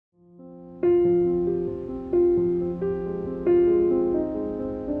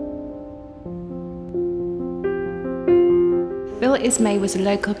Ismay was a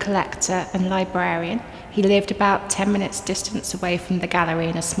local collector and librarian. He lived about 10 minutes distance away from the gallery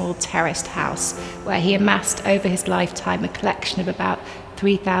in a small terraced house where he amassed over his lifetime a collection of about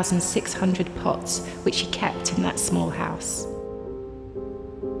 3,600 pots, which he kept in that small house.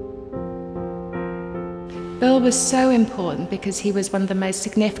 Bill was so important because he was one of the most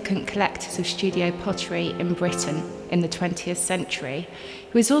significant collectors of studio pottery in Britain in the 20th century.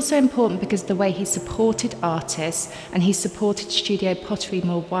 He was also important because of the way he supported artists and he supported studio pottery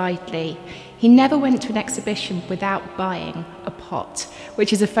more widely. He never went to an exhibition without buying a pot,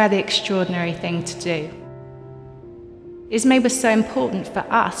 which is a fairly extraordinary thing to do. Ismay was so important for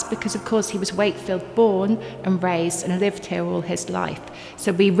us because, of course, he was Wakefield born and raised and lived here all his life.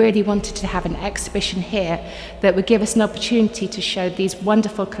 So we really wanted to have an exhibition here that would give us an opportunity to show these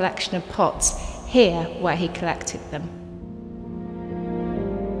wonderful collection of pots here where he collected them.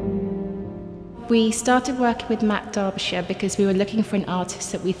 We started working with Darbyshire because we were looking for an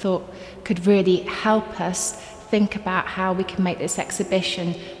artist that we thought could really help us think about how we can make this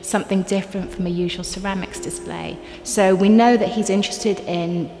exhibition something different from a usual ceramics display. So we know that he's interested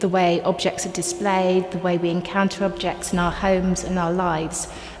in the way objects are displayed, the way we encounter objects in our homes and our lives,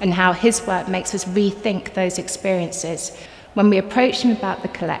 and how his work makes us rethink those experiences. When we approached him about the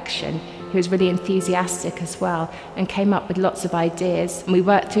collection, he was really enthusiastic as well and came up with lots of ideas. And we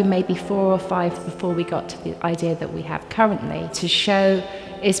worked through maybe 4 or 5 before we got to the idea that we have currently to show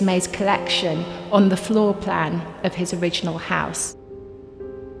Ismay's collection on the floor plan of his original house.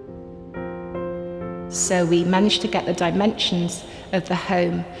 So we managed to get the dimensions of the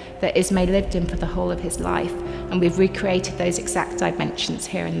home that Ismay lived in for the whole of his life, and we've recreated those exact dimensions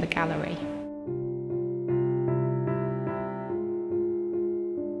here in the gallery.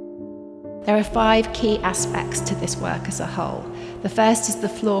 There are 5 key aspects to this work as a whole. The first is the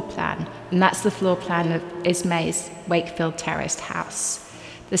floor plan, and that's the floor plan of Ismay's Wakefield terraced house.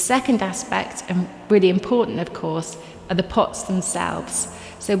 The second aspect, and really important of course, are the pots themselves.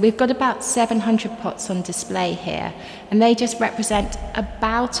 So we've got about 700 pots on display here, and they just represent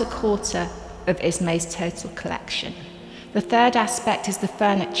about a quarter of Ismay's total collection. The third aspect is the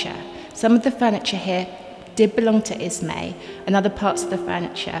furniture. Some of the furniture here did belong to Ismay, and other parts of the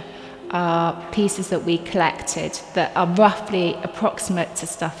furniture are pieces that we collected that are roughly approximate to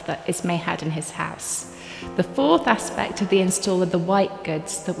stuff that Ismay had in his house. The fourth aspect of the install are the white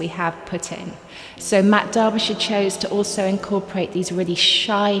goods that we have put in. So Darbyshire chose to also incorporate these really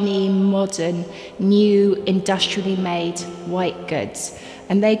shiny, modern, new, industrially made white goods.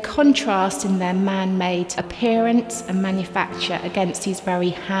 And they contrast in their man-made appearance and manufacture against these very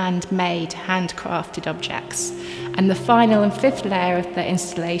handmade, handcrafted objects. And the final and fifth layer of the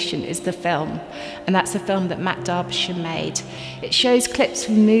installation is the film, and that's a film that Darbyshire made. It shows clips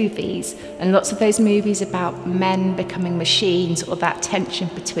from movies, and lots of those movies about men becoming machines, or that tension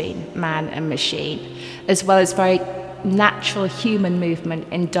between man and machine, as well as very natural human movement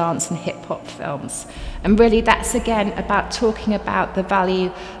in dance and hip-hop films. And really that's again about talking about the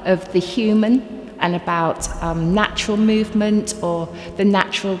value of the human and about natural movement or the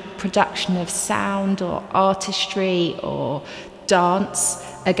natural production of sound or artistry or dance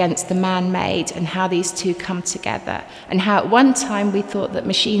against the man-made, and how these two come together, and how at one time we thought that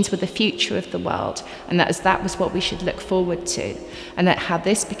machines were the future of the world and that was what we should look forward to, and that how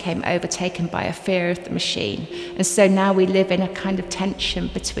this became overtaken by a fear of the machine. And so now we live in a kind of tension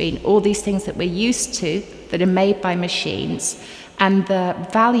between all these things that we're used to that are made by machines and the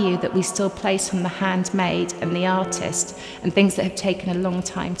value that we still place on the handmade and the artist and things that have taken a long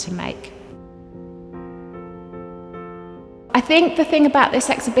time to make. I think the thing about this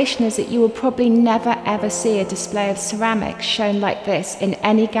exhibition is that you will probably never ever see a display of ceramics shown like this in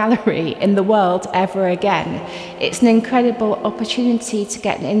any gallery in the world ever again. It's an incredible opportunity to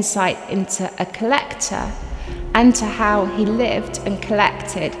get an insight into a collector and to how he lived and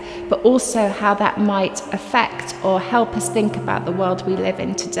collected, but also how that might affect or help us think about the world we live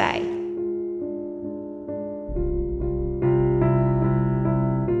in today.